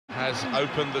has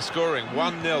opened the scoring.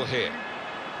 1-0 here.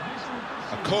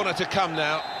 A corner to come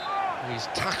now. He's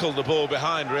tackled the ball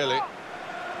behind, really.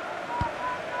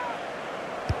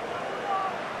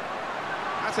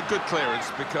 That's a good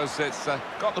clearance because it's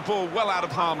got the ball well out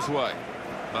of harm's way.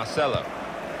 Marcelo.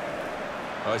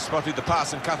 Oh, he spotted the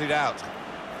pass and cut it out.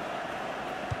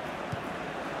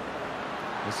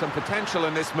 There's some potential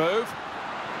in this move.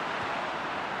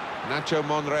 Nacho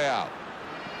Monreal.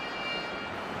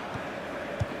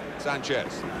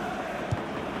 Sanchez.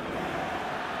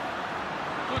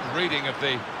 Good reading of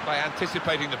by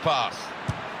anticipating the pass.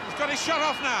 He's got his shot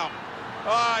off now.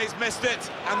 Oh, he's missed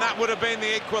it, and that would have been the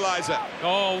equaliser.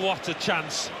 Oh, what a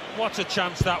chance. What a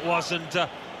chance that was, and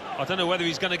I don't know whether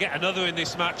he's going to get another in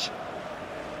this match.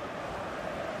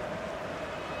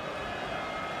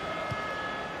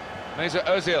 Mesut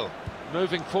Ozil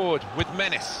moving forward with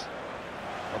menace.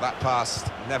 Well, that pass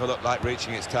never looked like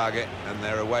reaching its target, and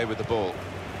they're away with the ball.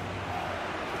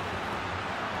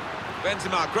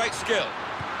 Benzema, great skill.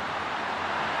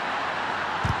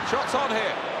 Shots on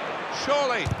here.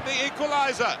 Surely, the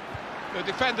equaliser. The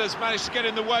defenders managed to get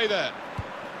in the way there.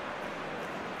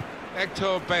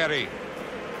 Hector Berry.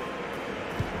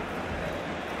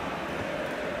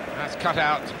 That's cut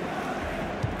out.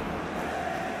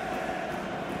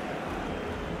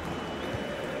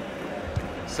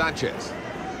 Sanchez.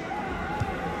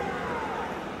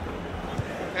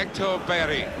 Hector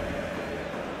Berry.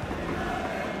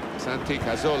 Santi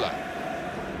Cazorla.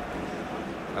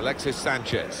 Alexis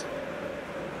Sanchez.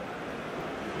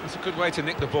 That's a good way to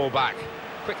nick the ball back.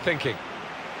 Quick thinking.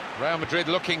 Real Madrid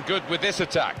looking good with this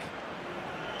attack.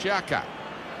 Xhaka.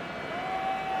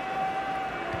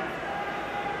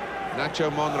 Nacho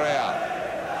Monreal.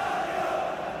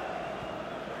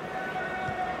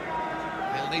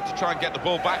 They'll need to try and get the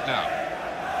ball back now.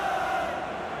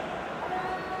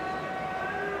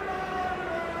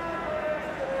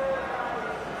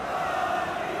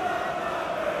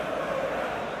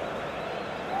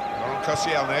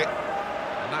 Koscielny,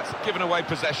 and that's given away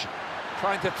possession.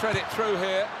 Trying to thread it through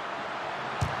here.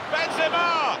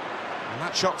 Benzema! And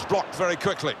that shot's blocked very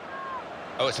quickly.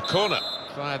 Oh, it's a corner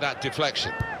via that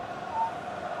deflection.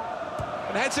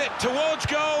 And heads it towards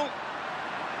goal.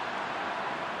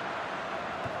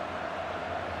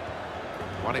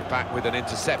 Won it back with an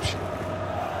interception.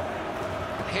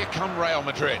 And here come Real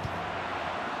Madrid.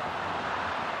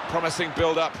 Promising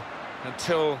build-up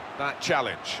until that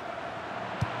challenge.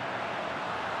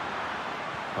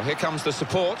 Well, here comes the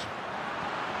support.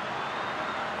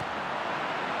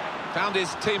 Found his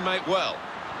teammate well.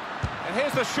 And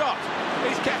here's the shot.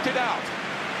 He's kept it out.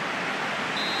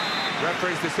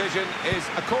 Referee's decision is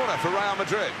a corner for Real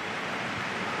Madrid.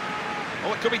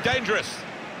 Oh, it could be dangerous.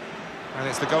 And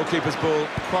it's the goalkeeper's ball,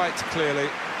 quite clearly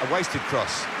a wasted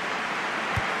cross.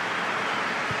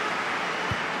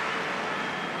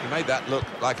 He made that look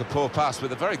like a poor pass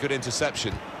with a very good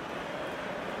interception.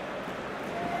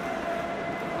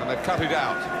 And they've cut it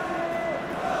out.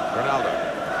 Ronaldo.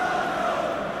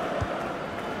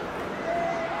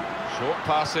 Short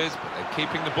passes, but they're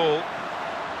keeping the ball.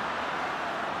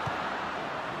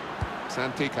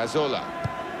 Santi Cazorla.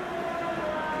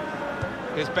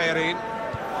 Here's Bellerin.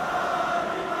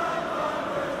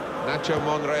 Nacho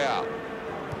Monreal.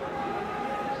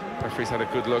 Referee's had a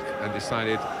good look and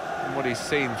decided from what he's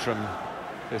seen from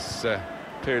this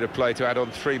period of play to add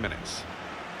on 3 minutes.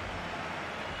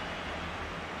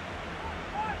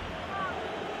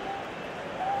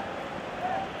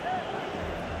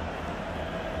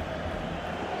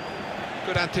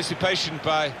 Good anticipation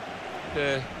by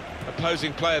the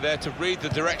opposing player there to read the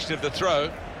direction of the throw.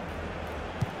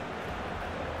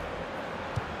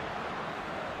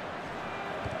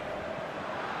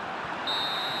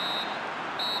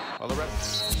 Well, the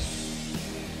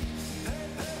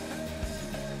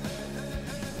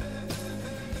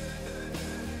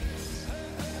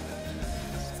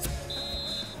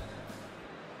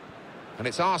and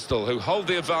it's Arsenal who hold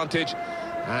the advantage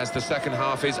as the second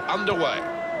half is underway.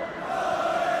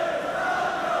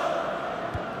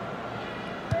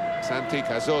 Santi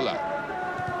Cazorla.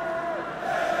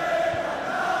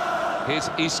 Here's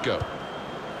Isco.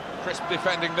 Crisp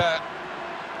defending there.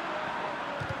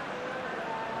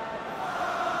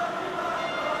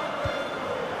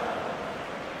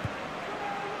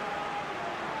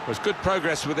 Was good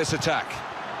progress with this attack.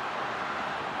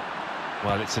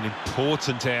 Well, it's an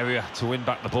important area to win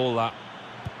back the ball, that.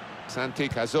 Santi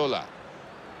Cazorla.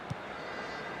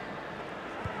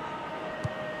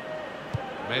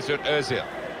 Mesut Ozil.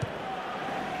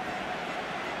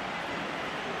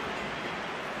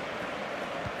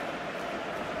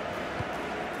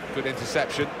 Good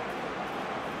interception.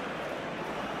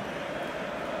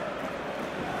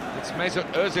 It's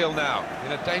Mesut Ozil now,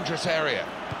 in a dangerous area.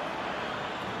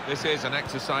 This is an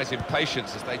exercise in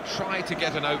patience as they try to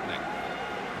get an opening.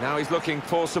 Now he's looking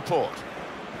for support.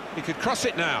 He could cross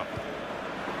it now.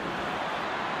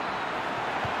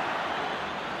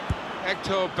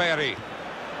 Hector Berry,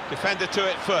 defender to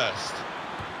it first.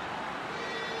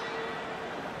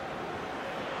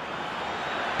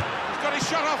 He's got his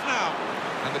shot off now.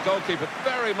 And the goalkeeper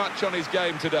very much on his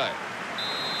game today.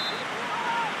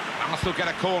 Arsenal get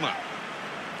a corner.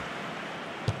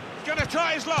 He's going to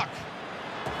try his luck.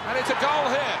 And it's a goal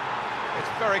here. It's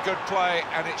very good play,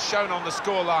 and it's shown on the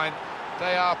scoreline.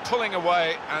 They are pulling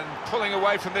away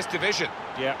from this division.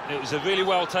 Yeah, it was a really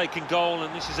well-taken goal,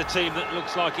 and this is a team that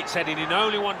looks like it's heading in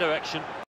only one direction.